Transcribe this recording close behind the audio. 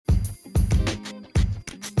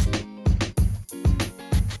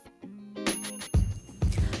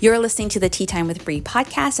You're listening to the Tea Time with Bree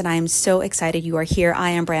podcast, and I am so excited you are here. I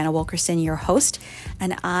am Brianna Wilkerson, your host,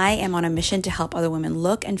 and I am on a mission to help other women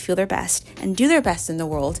look and feel their best and do their best in the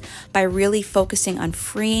world by really focusing on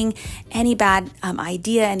freeing any bad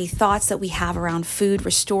idea, any thoughts that we have around food,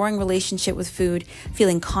 restoring relationship with food,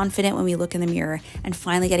 feeling confident when we look in the mirror, and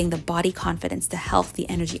finally getting the body confidence, the health, the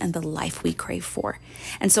energy, and the life we crave for.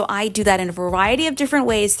 And so I do that in a variety of different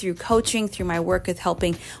ways through coaching, through my work with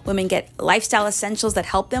helping women get lifestyle essentials that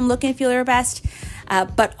help them look and feel their best,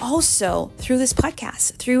 but also through this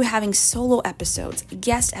podcast, through having solo episodes,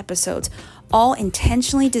 guest episodes, all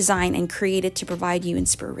intentionally designed and created to provide you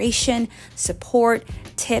inspiration, support,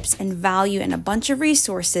 tips, and value, and a bunch of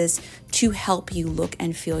resources to help you look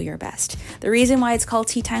and feel your best. The reason why it's called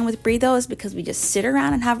Tea Time with Bree, though, is because we just sit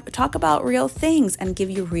around and talk about real things and give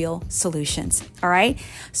you real solutions. All right.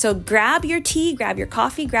 So grab your tea, grab your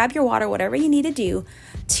coffee, grab your water, whatever you need to do.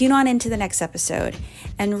 Tune on into the next episode,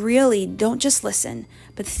 and really don't just listen,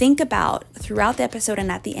 but think about throughout the episode and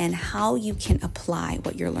at the end how you can apply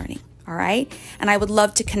what you're learning. All right. And I would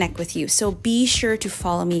love to connect with you. So be sure to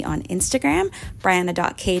follow me on Instagram,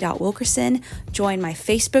 brianna.k.wilkerson. Join my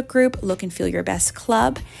Facebook group, Look and Feel Your Best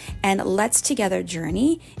Club. And let's together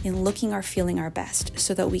journey in looking or feeling our best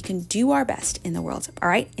so that we can do our best in the world. All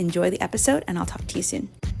right. Enjoy the episode, and I'll talk to you soon.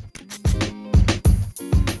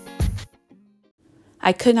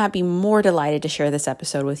 I could not be more delighted to share this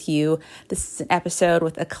episode with you. This is an episode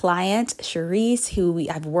with a client, Charisse, who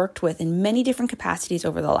I've worked with in many different capacities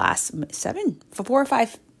over the last 4 or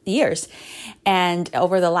 5 years. And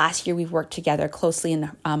over the last year, we've worked together closely in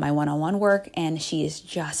my one-on-one work, and she is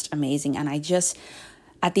just amazing. And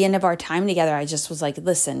at the end of our time together, I just was like,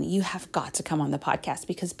 listen, you have got to come on the podcast,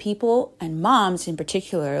 because people, and moms in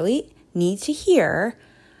particularly, need to hear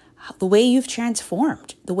the way you've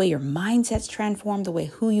transformed, the way your mindset's transformed, the way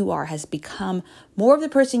who you are has become more of the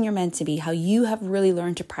person you're meant to be, how you have really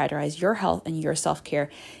learned to prioritize your health and your self-care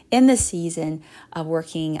in this season of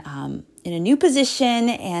working in a new position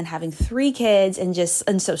and having 3 kids. And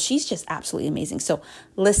so she's just absolutely amazing. So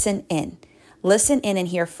listen in and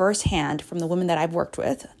hear firsthand from the women that I've worked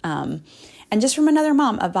with, and just from another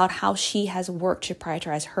mom about how she has worked to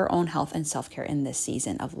prioritize her own health and self-care in this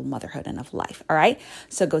season of motherhood and of life. All right.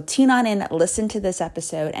 So go tune on in, listen to this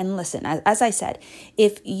episode, and listen. As I said,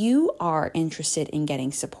 if you are interested in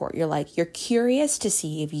getting support, you're curious to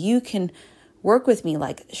see if you can work with me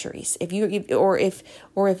like Charisse,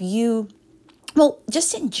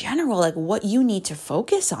 just in general, like what you need to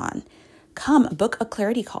focus on. Come book a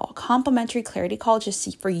clarity call, complimentary clarity call,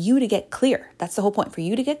 just for you to get clear. That's the whole point, for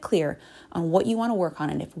you to get clear on what you want to work on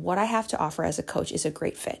and if what I have to offer as a coach is a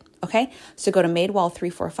great fit. Okay. So go to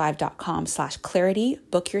madewell345.com/clarity,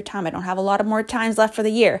 book your time. I don't have a lot of more times left for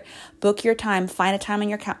the year. Book your time, find a time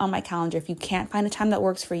on my calendar. If you can't find a time that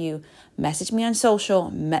works for you, message me on social,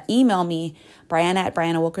 email me,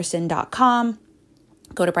 brianna@briannawilkerson.com.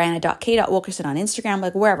 Go to brianna.k.wilkerson on Instagram,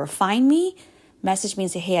 like wherever, find me. Message me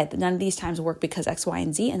and say, hey, none of these times work because X, Y,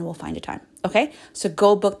 and Z, and we'll find a time. Okay. So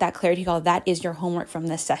go book that clarity call. That is your homework from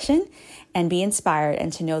this session, and be inspired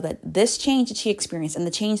and to know that this change that she experienced and the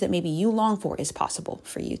change that maybe you long for is possible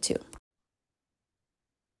for you too.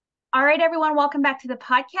 All right, everyone, welcome back to the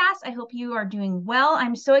podcast. I hope you are doing well.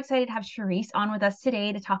 I'm so excited to have Charisse on with us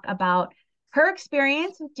today to talk about her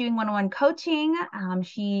experience with doing one-on-one coaching.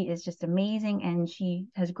 She is just amazing, and she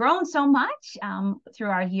has grown so much through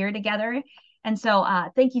our year together. And so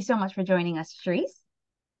thank you so much for joining us, Charisse.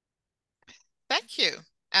 Thank you.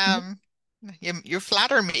 You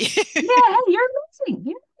flatter me. Yeah, you're amazing.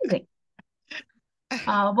 You're amazing.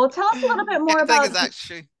 Well, tell us a little bit more about. I think it's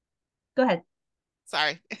actually. Go ahead.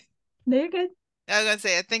 Sorry. No, you're good. I was gonna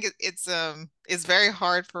say, I think it's very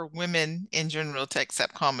hard for women in general to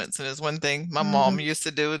accept comments, and it's one thing my mom used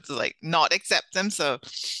to do, to like not accept them. So,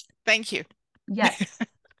 thank you. Yes.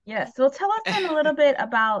 Yes. So tell us then a little bit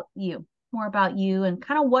about you, more about you, and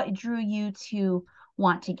kind of what drew you to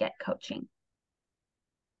want to get coaching.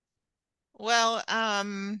 Well, I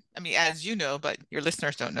mean, as you know, but your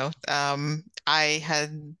listeners don't know, I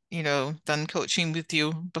had, done coaching with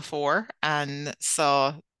you before and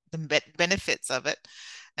saw the benefits of it.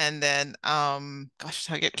 And then, gosh,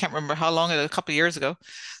 I can't remember how long ago, a couple of years ago.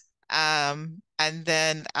 And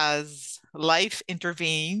then as life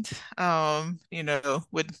intervened,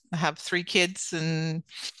 would have 3 kids, and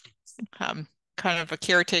kind of a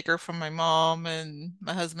caretaker from my mom, and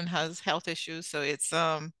my husband has health issues. So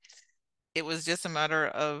it was just a matter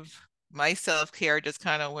of my self-care just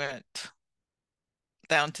kind of went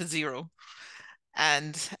down to zero.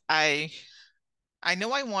 And I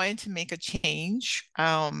know I wanted to make a change.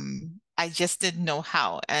 I just didn't know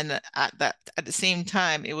how. And at the same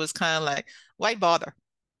time, it was kind of like, why bother?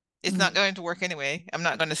 It's Mm, not going to work anyway. I'm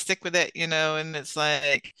not going to stick with it, you know, and it's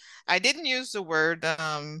like I didn't use the word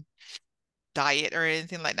diet or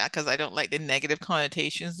anything like that because I don't like the negative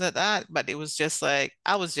connotations of that, but it was just like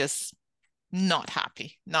I was just not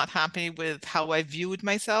happy with how I viewed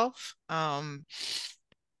myself,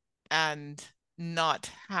 and not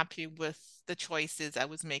happy with the choices I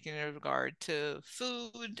was making in regard to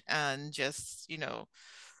food and just,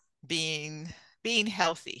 being being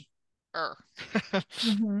healthy. Er.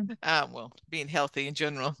 mhm, Well, being healthy in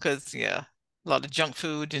general, because yeah, a lot of junk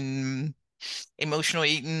food and emotional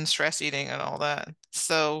eating, stress eating, and all that.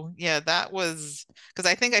 So yeah, that was because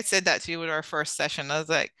I think I said that to you at our first session. I was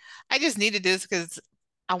like, I just needed this because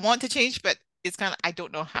I want to change, but it's kind of I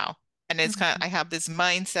don't know how. And it's kind of mhm. I have this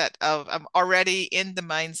mindset of I'm already in the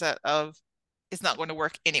mindset of it's not going to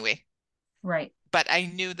work anyway. Right. But I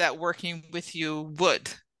knew that working with you would.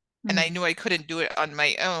 And Mm, I knew I couldn't do it on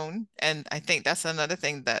my own. And I think that's another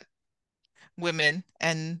thing that women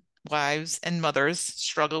and wives and mothers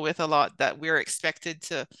struggle with a lot, that we're expected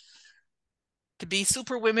to be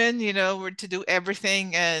super women, we're to do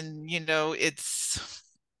everything, and it's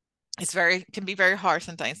very can be very hard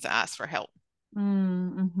sometimes to ask for help.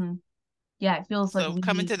 mhm. Yeah, it feels like So we coming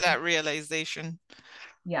need, to that realization.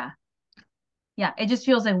 yeah. Yeah, it just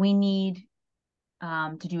feels like we need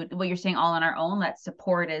to do what you're saying all on our own. That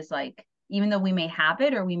support is like, even though we may have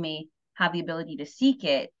it or we may have the ability to seek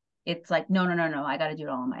it, it's like, no, no, no, no, I got to do it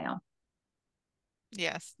all on my own.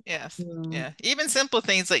 Yes, yes. Mm, Yeah. Even simple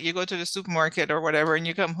things like you go to the supermarket or whatever and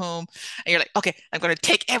you come home and you're like, okay, I'm going to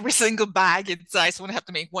take every single bag inside. So I'm going to have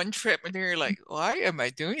to make one trip. And then you're like, why am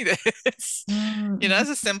I doing this? mhm, That's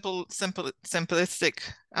a simplistic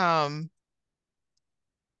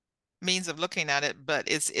means of looking at it, but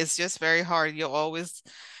it's just very hard. You will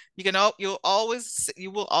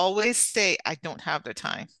always say, I don't have the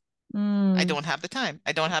time. I mm, don't have the time.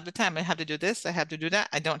 I don't have the time. I have to do this. I have to do that.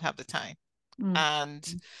 I don't have the time. mm, And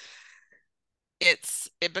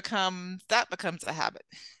that becomes a habit,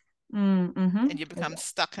 and mhm. you become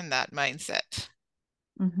stuck in that mindset.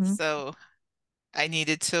 Mhm, So I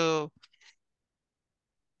needed to,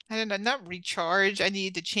 I don't know, not recharge. I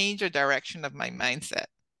needed to change the direction of my mindset.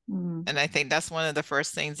 mm. And I think that's one of the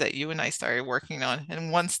first things that you and I started working on.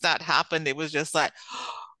 And once that happened, it was just like,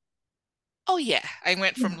 oh yeah, I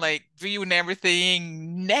went from Yeah. like viewing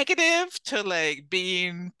everything negative to like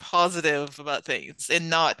being positive about things and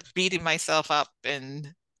not beating myself up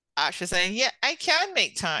and actually saying, yeah, I can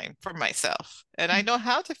make time for myself and I know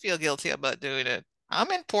how to feel guilty about doing it.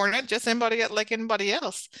 I'm important, just like anybody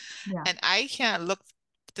else. Yeah. And I can't look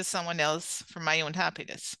to someone else for my own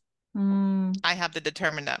happiness. Mm, I have to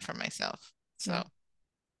determine that for myself. yeah. So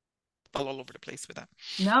all over the place with that.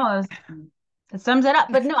 No, it sums it up.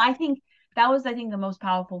 But no, I think that was, I think, the most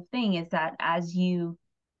powerful thing is that as your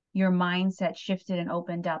mindset shifted and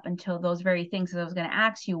opened up until those very things that I was going to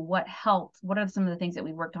ask you, what helped? What are some of the things that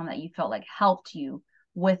we worked on that you felt like helped you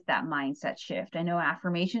with that mindset shift? I know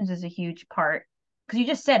affirmations is a huge part because you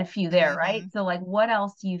just said a few there, right? Hmm. So, like, what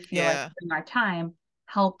else do you feel like Yeah. during our time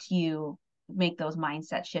helped you make those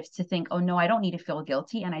mindset shifts to think, oh, no, I don't need to feel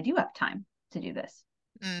guilty and I do have time to do this?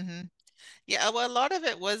 Hmm. Yeah, well, a lot of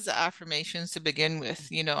it was the affirmations to begin with.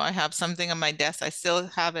 I have something on my desk. I still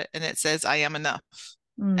have it, and it says, I am enough.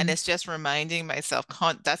 And Mm, it's just reminding myself,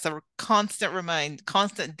 that's a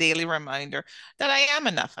constant daily reminder that I am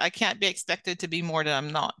enough. I can't be expected to be more than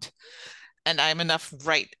I'm not. And I'm enough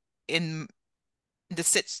right in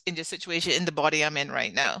in the situation, in the body I'm in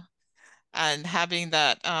right now. And having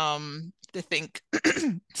that, the Think,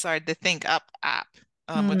 sorry, the Think Up app,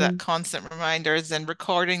 with that mm, constant reminders and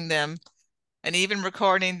recording them. And even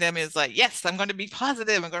recording them is like, yes, I'm going to be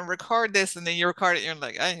positive. I'm going to record this. And then you record it, and you're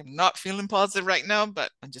like, I am not feeling positive right now,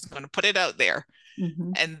 but I'm just going to put it out there.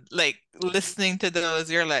 mm-hmm. And like listening to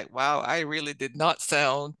those, you're like, wow, I really did not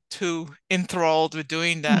sound too enthralled with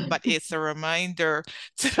doing that. But it's a reminder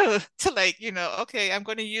to like, okay, I'm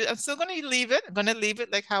still going to leave it. I'm going to leave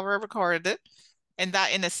it like how I recorded it. And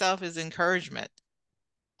that in itself is encouragement.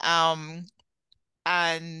 Um,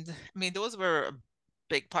 and I mean, those were a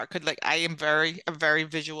big part. Could like I am a very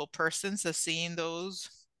visual person, so seeing those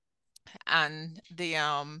and the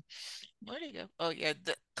where do you go? Oh yeah,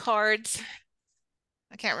 the cards.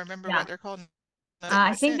 I can't remember Yeah. what they're called. That you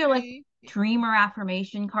I think sent they're like me. dreamer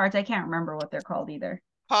affirmation cards. I can't remember what they're called either.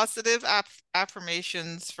 Positive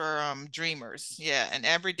affirmations for dreamers. Yeah, and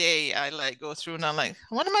every day I like go through and I'm like,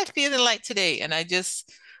 what am I feeling like today? And I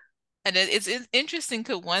just and it's interesting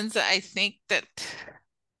because ones that I think that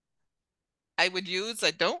I would use,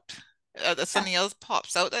 I don't. Yeah. something else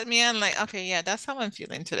pops out at me, and I'm like, okay, yeah, that's how I'm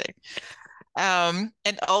feeling today.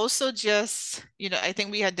 And also just, I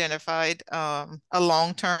think we identified a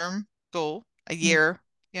long-term goal, a Mm. year,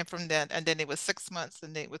 from then, and then it was 6 months,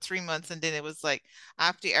 and then it was 3 months, and then it was like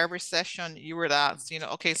after every session you were asked,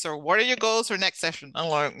 okay, so what are your goals for next session? I'm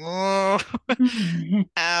like, oh.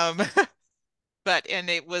 Um, but and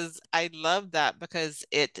it was I love that because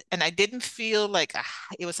and I didn't feel like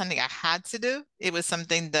it was something I had to do. It was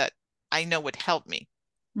something that I know would help me.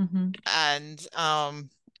 Mm-hmm. And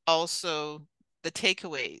also the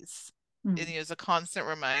takeaways. It Mm. is a constant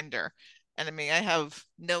reminder. And I mean, I have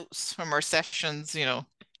notes from our sessions,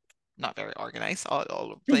 not very organized all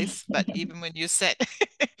over the place, but even when you set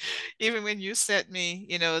even when you sent me,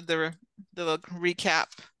 the little recap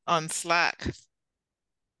on Slack,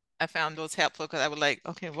 I found those helpful because I would like,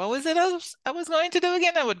 okay, what was it I was going to do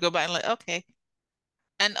again? I would go back and like, okay.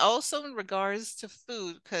 And also in regards to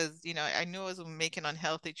food, because I knew I was making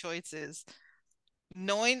unhealthy choices,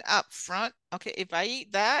 knowing up front, okay, if I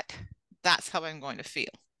eat that, that's how I'm going to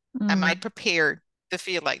feel. Am I Mm. prepared to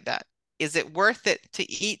feel like that? Is it worth it to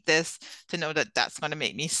eat this to know that that's going to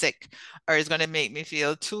make me sick or is going to make me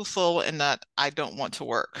feel too full and that I don't want to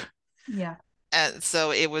work? Yeah. And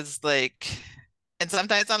so it was like, and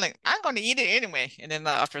sometimes I'm like, I'm going to eat it anyway. And then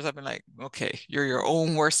afterwards, I've been like, okay, you're your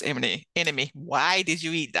own worst enemy. Enemy. Why did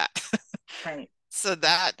you eat that? Right. So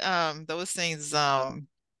that those things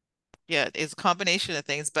yeah, it's a combination of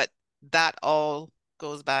things, but that all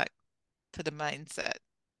goes back to the mindset.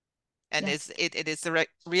 And Yeah. it is the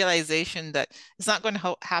realization that it's not going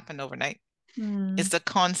to happen overnight. Mm. It's a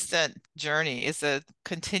constant journey. It's a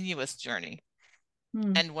continuous journey.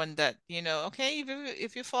 Mm. And one that, okay,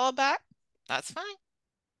 if you fall back, that's fine.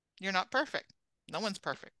 You're not perfect. No one's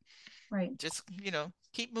perfect. Right. Just,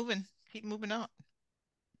 keep moving on.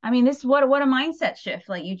 I mean, this what a mindset shift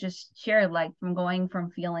like you just shared, like from going from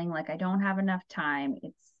feeling like I don't have enough time,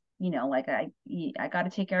 it's like I got to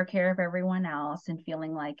take care of everyone else, and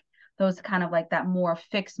feeling like those kind of like that more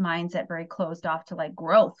fixed mindset, very closed off, to like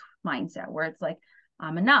growth mindset where it's like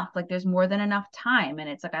I'm enough, like there's more than enough time, and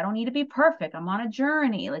it's like I don't need to be perfect. I'm on a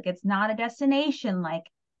journey, like it's not a destination. Like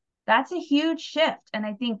that's a huge shift, and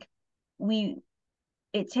I think we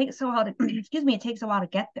it takes a while to excuse me, it takes a while to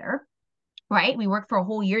get there, right? We worked for a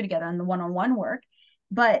whole year together on the one-on-one work.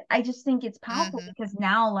 But I just think it's powerful Hmm. because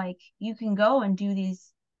now like you can go and do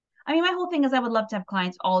these. I mean, my whole thing is I would love to have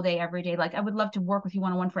clients all day, every day. Like I would love to work with you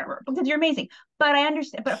one-on-one forever because you're amazing. But I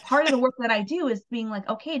understand, but part of the work that I do is being like,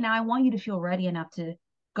 okay, now I want you to feel ready enough to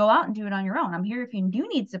go out and do it on your own. I'm here if you do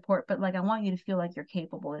need support, but like I want you to feel like you're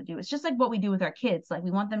capable to do it. It's just like what we do with our kids. Like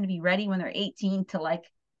we want them to be ready when they're 18 to like,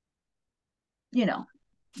 you know,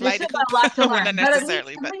 they Fly the still got coop. a lot to Well, not learn, but at least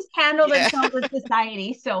necessarily, at but least handle yeah. themselves in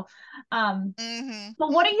society. So, um, Hmm.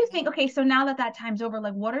 but what do you think? Okay, so now that that time's over,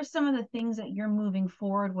 like, what are some of the things that you're moving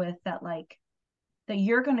forward with that like that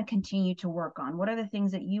you're going to continue to work on? What are the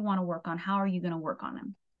things that you want to work on? How are you going to work on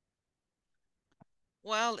them?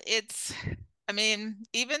 Well, I mean,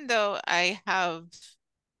 even though I have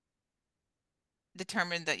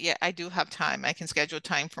determined that, yeah, I do have time, I can schedule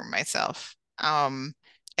time for myself.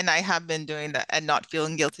 And I have been doing that and not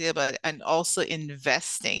feeling guilty about it, and also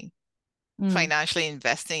Mm. financially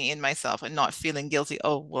investing in myself and not feeling guilty.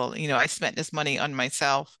 Oh, well, I spent this money on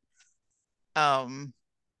myself. Um,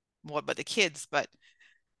 what about the kids? But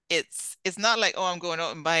it's not like, oh, I'm going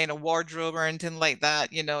out and buying a wardrobe or anything like that.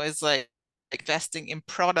 It's like investing in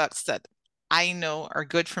products that I know are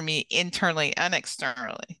good for me internally and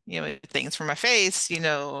externally. Things for my face,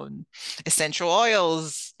 essential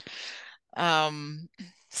oils, um,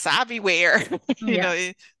 savvy wear. you Yeah. know,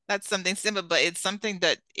 it, that's something simple, but it's something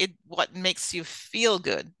that what makes you feel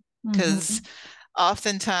good. Because Mm-hmm.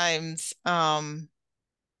 oftentimes,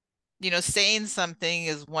 saying something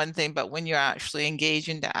is one thing, but when you're actually engaged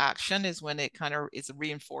into action is when it kind of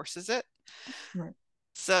reinforces it. Right.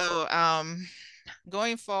 So,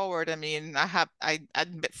 going forward, I mean,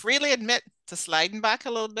 freely admit to sliding back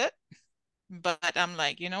a little bit, but I'm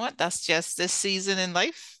like, you know what? That's just this season in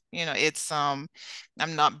life. I'm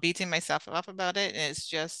not beating myself up about it. And it's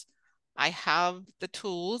just I have the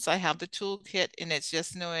tools, I have the toolkit, and it's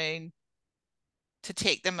just knowing to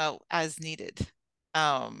take them out as needed.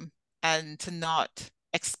 Um, and to not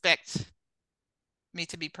expect me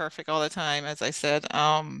to be perfect all the time, as I said.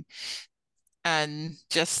 And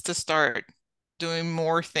just to start doing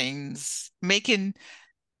more things, making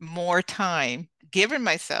more time, giving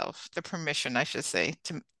myself the permission, I should say,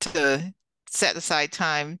 to set aside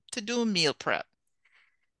time to do meal prep,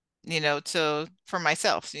 to for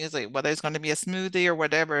myself. It's like whether it's going to be a smoothie or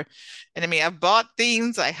whatever. And I mean, I've bought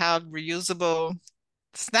things, I have reusable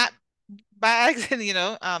snap bags and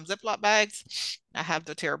Ziploc bags. I have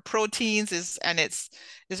doTERRA proteins and it's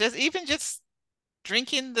just even just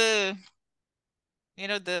drinking the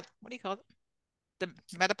what do you call it? The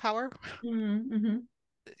MetaPower. Mm-hmm.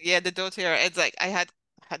 Yeah, the doTERRA. It's like I had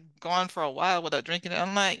gone for a while without drinking it.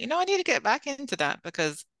 I'm like, I need to get back into that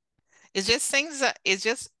because it's just things that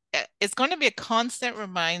it's going to be a constant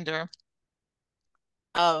reminder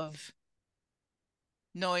of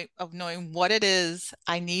knowing what it is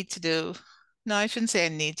I need to do. No, I shouldn't say I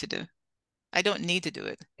need to do. I don't need to do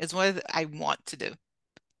it. It's what I want to do.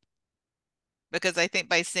 Because I think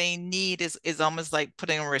by saying need is almost like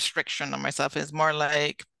putting a restriction on myself. It's more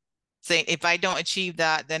like saying if I don't achieve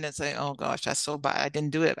that, then it's like, oh gosh, that's so bad. I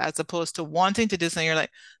didn't do it. As opposed to wanting to do something, you're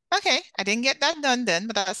like, okay, I didn't get that done then,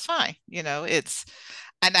 but that's fine.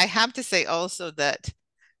 And I have to say also that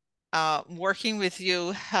working with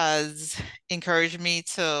you has encouraged me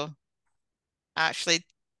to actually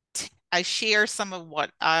I share some of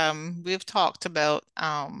what we've talked about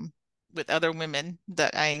with other women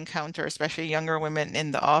that I encounter, especially younger women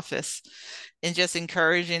in the office, and just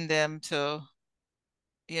encouraging them to,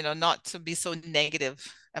 not to be so negative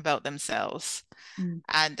about themselves. Mm.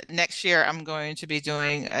 And next year I'm going to be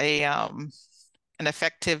doing a an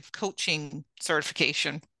effective coaching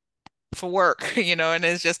certification for work, and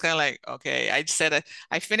it's just kind of like, okay,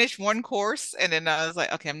 I finished one course and then I was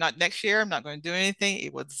like, okay, next year, I'm not going to do anything.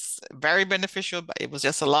 It was very beneficial, but it was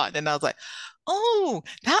just a lot. And I was like, oh,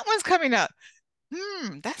 that one's coming up.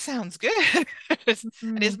 That sounds good. And it's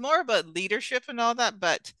Mm. more about leadership and all that,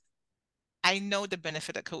 but I know the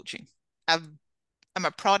benefit of coaching. I've, I'm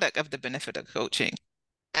a product of the benefit of coaching.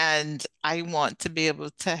 And I want to be able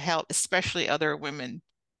to help, especially other women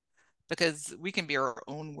because we can be our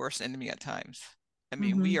own worst enemy at times. I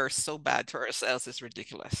mean, Mm-hmm. we are so bad to ourselves, it's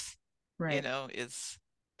ridiculous. Right. It's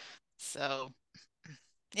so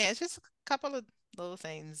yeah, it's just a couple of little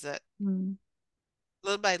things that Mm.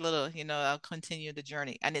 little by little, I'll continue the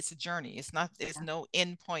journey. And it's a journey. It's Yeah. no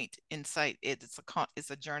end point in sight. It's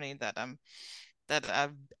a journey that I've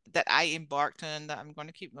that I embarked on that I'm going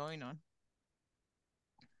to keep going on.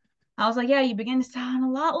 I was like, yeah, you begin to sound a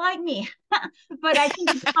lot like me. But I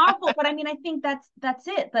think it's powerful. But I mean, I think that's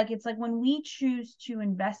it. Like it's like when we choose to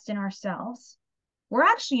invest in ourselves, we're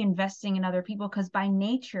actually investing in other people because by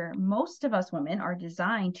nature, most of us women are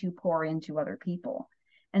designed to pour into other people.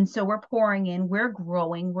 And so we're pouring in, we're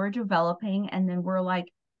growing, we're developing, and then we're like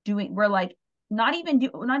not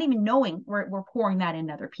even knowing we're pouring that in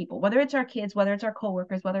other people, whether it's our kids, whether it's our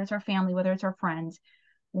coworkers, whether it's our family, whether it's our friends.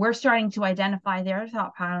 We're starting to identify their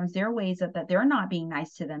thought patterns, their ways that they're not being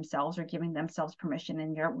nice to themselves or giving themselves permission.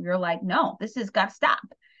 And you're like, no, this has got to stop.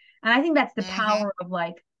 And I think that's the Mm-hmm. power of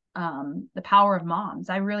the power of moms.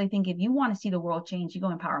 I really think if you want to see the world change, you go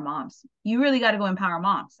empower moms. You really got to go empower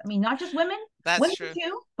moms. I mean, not just women, That's women true.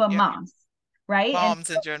 too, but Yep. moms, right? And Moms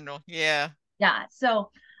in general. Yeah. yeah, so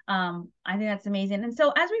I think that's amazing. And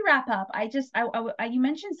so as we wrap up, you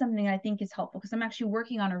mentioned something I think is helpful because I'm actually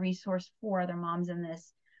working on a resource for other moms in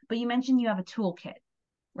this. But you mentioned you have a toolkit,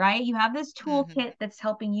 right? You have this Mm-hmm. toolkit that's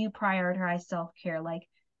helping you prioritize self-care, like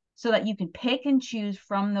so that you can pick and choose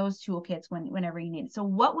from those toolkits whenever you need it. So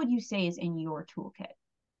what would you say is in your toolkit?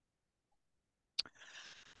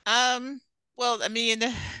 Um, well, I mean,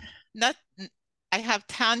 not I have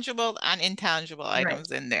tangible and intangible Right.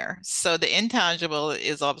 items in there. So the intangible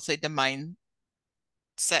is obviously the mindset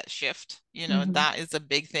shift. Mm-hmm. That is a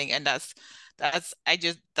big thing. And that's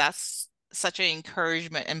such an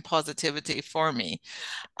encouragement and positivity for me.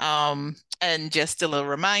 And just a little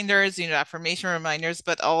reminders, affirmation reminders,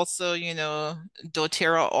 but also,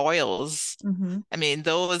 doTERRA oils. Mm-hmm. I mean,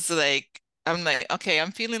 those like I'm like, okay,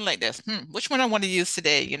 I'm feeling like this. Which one I want to use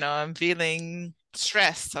today? I'm feeling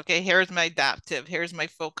stressed. Okay, here's my adaptive. Here's my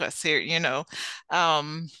focus. Here's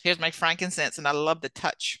my frankincense, and I love the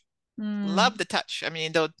touch. Mm. Love the touch. I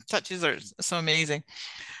mean, those touches are so amazing.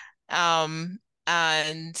 Um,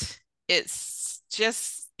 and it's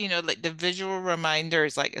just, like the visual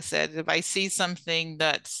reminders, like I said, if I see something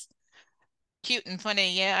that's cute and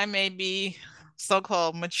funny. Yeah, I may be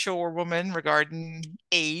so-called mature woman regarding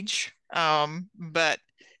age. But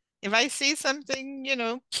if I see something,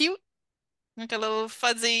 cute, like a little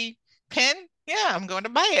fuzzy pen, yeah, I'm going to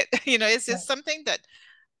buy it. It's Right. just something that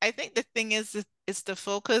I think the thing is to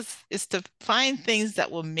focus, is to find things that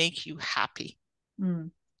will make you happy. Mm.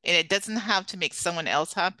 And it doesn't have to make someone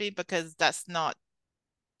else happy because that's not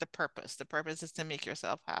the purpose. The purpose is to make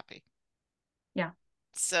yourself happy. Yeah.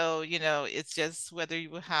 So, it's just whether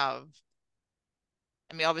you have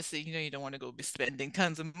I mean, obviously, you don't want to go be spending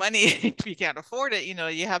tons of money if you can't afford it.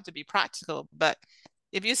 You have to be practical. But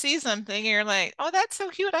If you see something and you're like, oh, that's so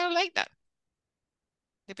cute, I like that.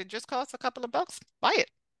 If it just costs a couple of bucks, buy it.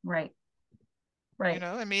 Right. Right.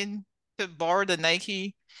 I mean, to borrow the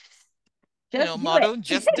Nike, Just do motto, it.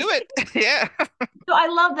 just do it. Yeah. So I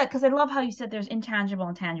love that because I love how you said there's intangible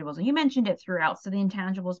intangibles, and you mentioned it throughout. So the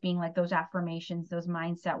intangibles being like those affirmations, those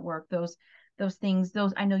mindset work, those things,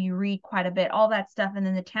 those I know you read quite a bit, all that stuff, and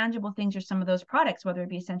then the tangible things are some of those products, whether it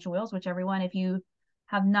be essential oils, which everyone, if you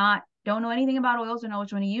have not don't know anything about oils or know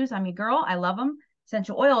which one to use, I'm your girl. I love them.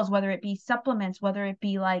 Essential oils, whether it be supplements, whether it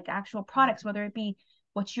be like actual products, whether it be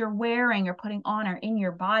what you're wearing or putting on or in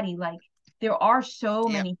your body, like there are so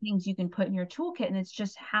Yep. many things you can put in your toolkit, and it's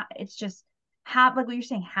just have like what you're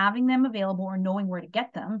saying, having them available or knowing where to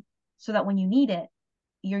get them so that when you need it,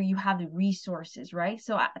 you have the resources, right?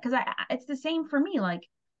 So because I it's the same for me, like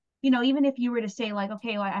even if you were to say like,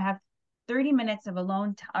 okay, well, I have 30 minutes of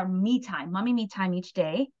alone or me time, mommy me time each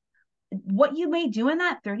day, what you may do in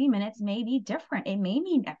that 30 minutes may be different. It may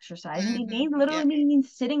mean exercising. It may literally Yep. mean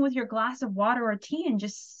sitting with your glass of water or tea and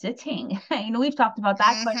just sitting. We've talked about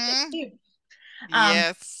that quite a bit Hmm. too. um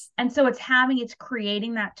Yes. and so it's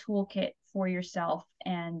creating that toolkit for yourself,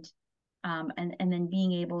 and then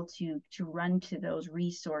being able to run to those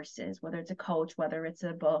resources, whether it's a coach, whether it's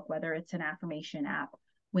a book, whether it's an affirmation app,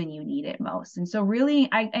 when you need it most. And so really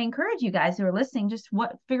I encourage you guys who are listening, just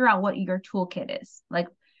figure out what your toolkit is like.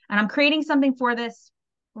 And I'm creating something for this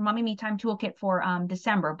for mommy me time toolkit for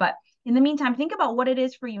December, but in the meantime think about what it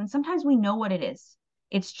is for you. And sometimes we know what it is.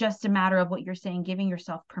 It's just a matter of what you're saying, giving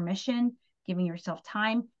yourself permission, giving yourself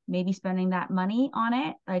time, maybe spending that money on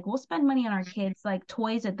it. Like we'll spend money on our kids, like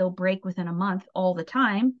toys that they'll break within a month all the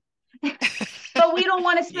time. But we don't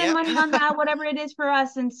want to spend Yep. money on that, whatever it is for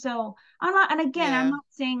us. And so I'm not, and again, I'm Yeah. not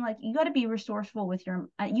saying like you got to be resourceful with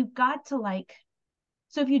you got to like,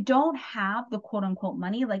 so if you don't have the quote unquote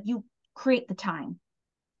money, like you create the time.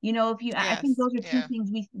 If you, I think Yes. those are two Yeah. things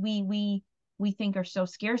we think are so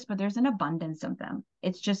scarce, but there's an abundance of them.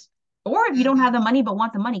 It's just, or if you don't have Hmm. the money but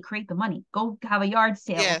want the money, create the money. Go have a yard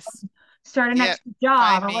sale, Yes. start an Yep. extra job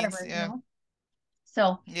Find or means. whatever. Yeah.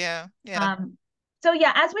 So, Yeah. Yeah. um, so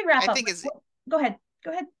yeah, as we wrap I up, think it's, go ahead,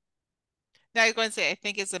 go ahead. now I was going to say, I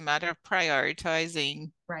think it's a matter of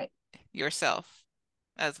prioritizing Right. yourself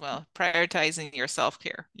as well, prioritizing your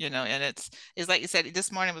self-care, and it's like you said,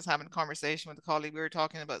 this morning I was having a conversation with a colleague. We were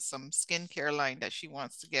talking about some skincare line that she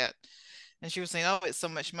wants to get. And she was saying, "Oh, it's so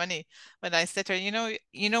much money." But I said to her,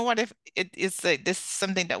 you know what? If it's like this is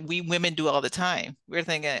something that we women do all the time. We're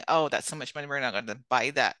thinking, "Oh, that's so much money. We're not going to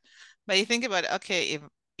buy that." But you think about it, okay, if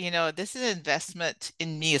this is an investment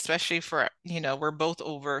in me, especially for, we're both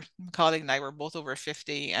over, my colleague and I were both over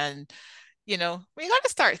 50, and we got to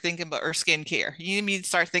start thinking about our skincare. You need to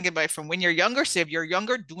start thinking about it from when you're younger. So if you're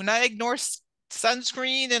younger, do not ignore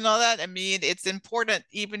sunscreen and all that. I mean, it's important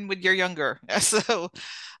even when you're younger. So,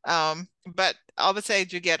 but obviously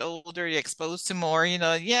as you get older, you're exposed to more,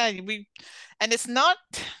 yeah, and it's not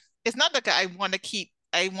like I want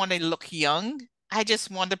to look young. I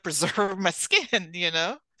just want to preserve my skin.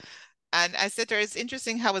 And I said to her, it's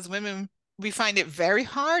interesting how as women, we find it very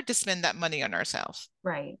hard to spend that money on ourselves.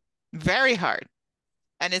 Right. Very hard.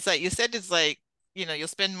 And it's like you said, it's like, you'll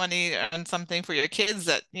spend money on something for your kids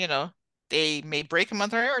that, they may break a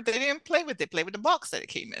month or they didn't play with. They play with the box that it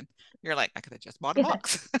came in. You're like, I could have just bought a Yeah.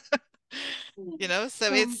 box. So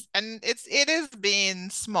So, it is being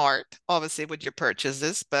smart, obviously, with your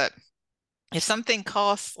purchases, but if something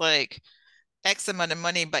costs like X amount of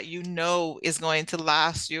money, but is going to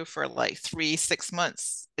last you for like 3, 6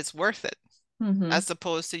 months, it's worth it, mm-hmm. as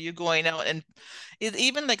opposed to you going out and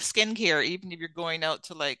even like skincare, even if you're going out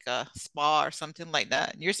to like a spa or something like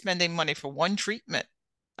that, you're spending money for one treatment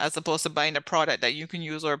as opposed to buying a product that you can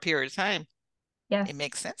use over a period of time. It Yes.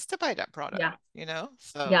 makes sense to buy that product, Yeah. Yeah,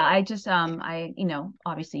 So I just I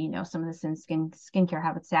obviously some of this in skincare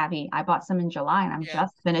habit savvy. I bought some in July and I'm yeah,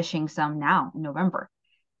 just finishing some now in November.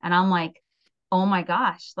 And I'm like, oh my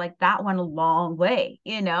gosh, like that went a long way.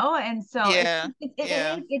 And so yeah, it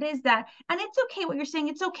yeah, is that, and it's okay what you're saying.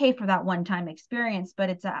 It's okay for that one time experience, but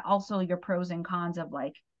it's also your pros and cons of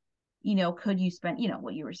like, could you spend,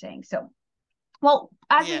 what you were saying. So, well,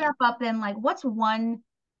 as we yeah. wrap up, then like, what's one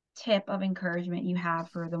tip of encouragement you have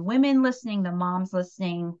for the women listening, the moms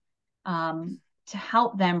listening, to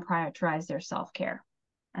help them prioritize their self-care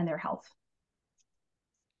and their health?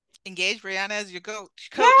 Engage Brianna as your coach.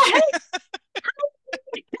 Yes.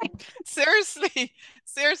 Seriously,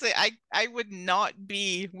 seriously, I would not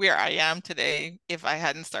be where I am today if I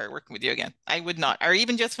hadn't started working with you again. I would not, or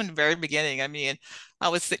even just from the very beginning. I mean, I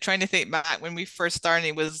was trying to think back when we first started.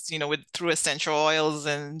 It was, through essential oils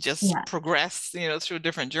and just Yeah. progress, through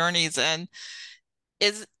different journeys. And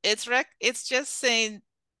it's just saying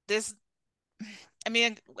this. I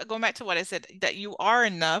mean, going back to what I said, that you are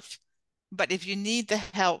enough, but if you need the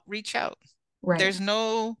help, reach out. Right. There's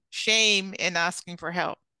no shame in asking for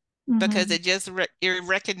help because Mm-hmm. it just you're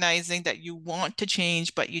recognizing that you want to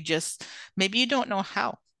change, but maybe you don't know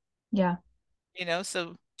how, Yeah.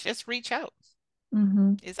 so just reach out.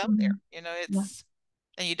 Mm-hmm. It's out Mm-hmm. there, Yeah.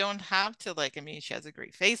 and you don't have to I mean, she has a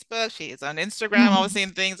great Facebook, she is on Instagram, I was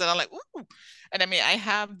seeing things and I'm like, ooh. And I mean, I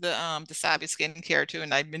have the Savvy skincare too,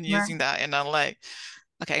 and I've been Right. using that and I'm like,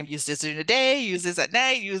 okay, I use this during the day, use this at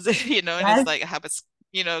night, use it, and it's Yes. like I have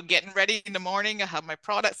getting ready in the morning, I have my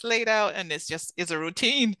products laid out, and it's a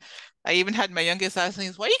routine. I even had my youngest ask me,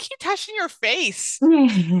 why do you keep touching your face?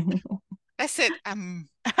 I said, I'm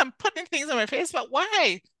putting things on my face, but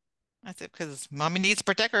why? I said, because mommy needs to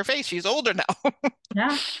protect her face. She's older now.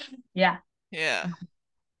 Yeah. Yeah. Yeah.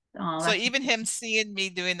 Oh, So that's even him seeing me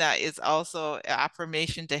doing that is also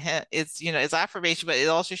affirmation to him. It's affirmation, but it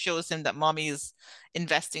also shows him that mommy is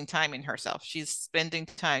investing time in herself. She's spending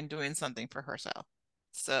time doing something for herself.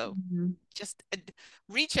 So mhm. just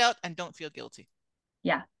reach out and don't feel guilty.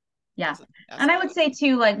 Yeah. Yeah. That's And I all I would would say say.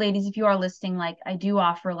 too, like ladies, if you are listening, like I do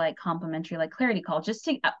offer like complimentary like clarity call just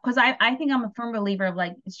to because I think I'm a firm believer of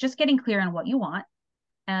like it's just getting clear on what you want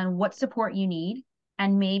and what support you need.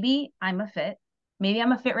 And maybe I'm a fit. Maybe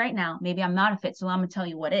I'm a fit right now. Maybe I'm not a fit. So I'm gonna tell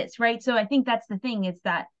you what is, right? So I think that's the thing, is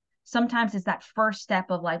that sometimes it's that first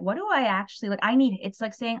step of like, what do I actually like? It's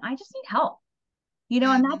like saying, I just need help, and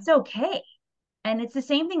Mm-hmm. that's okay. And it's the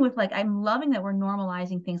same thing with like, I'm loving that we're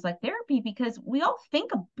normalizing things like therapy, because we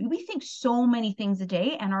think so many things a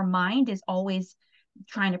day and our mind is always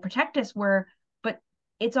trying to protect us, but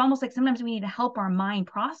it's almost like sometimes we need to help our mind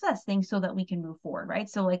process things so that we can move forward, right?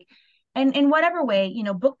 So like, and in whatever way,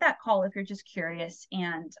 book that call if you're just curious,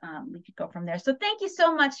 and we could go from there. So thank you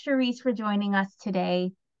so much, Charisse, for joining us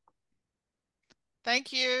today.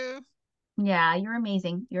 Thank you. Yeah, you're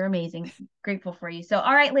amazing. You're amazing. Grateful for you. So,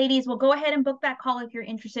 all right, ladies, we'll go ahead and book that call if you're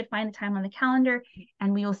interested. Find the time on the calendar,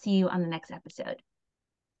 and we will see you on the next episode.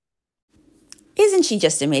 Isn't she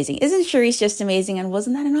just amazing? Isn't Charisse just amazing? And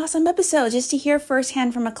wasn't that an awesome episode? Just to hear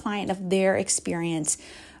firsthand from a client of their experience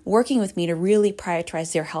working with me to really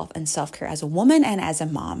prioritize their health and self-care as a woman and as a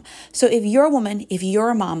mom. So if you're a woman, if you're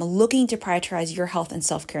a mom looking to prioritize your health and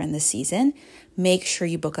self-care in this season, make sure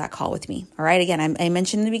you book that call with me. All right. Again, I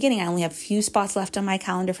mentioned in the beginning, I only have a few spots left on my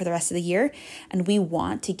calendar for the rest of the year. And we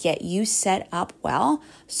want to get you set up well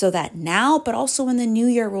so that now, but also when the new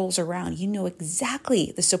year rolls around, you know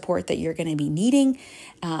exactly the support that you're going to be needing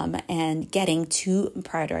and getting to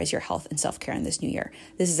prioritize your health and self-care in this new year.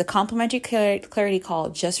 This is a complimentary clarity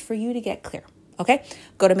call just for you to get clear. Okay.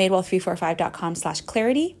 Go to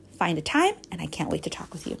madewell345.com/clarity, find a time, and I can't wait to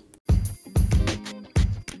talk with you.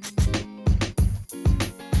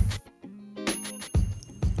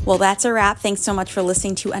 Well, that's a wrap. Thanks so much for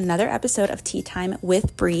listening to another episode of Tea Time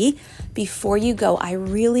with Bree. Before you go, I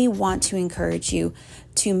really want to encourage you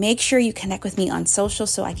to make sure you connect with me on social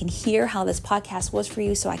so I can hear how this podcast was for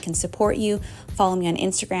you, so I can support you. Follow me on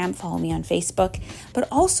Instagram, follow me on Facebook, but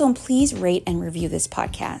also please rate and review this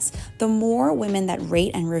podcast. The more women that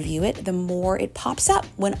rate and review it, the more it pops up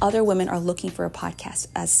when other women are looking for a podcast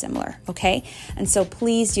as similar, okay? And so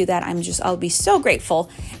please do that. I'll be so grateful.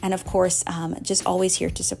 And of course, just always here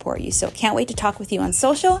to support you. So can't wait to talk with you on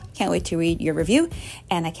social, can't wait to read your review,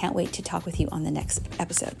 and I can't wait to talk with you on the next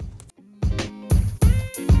episode.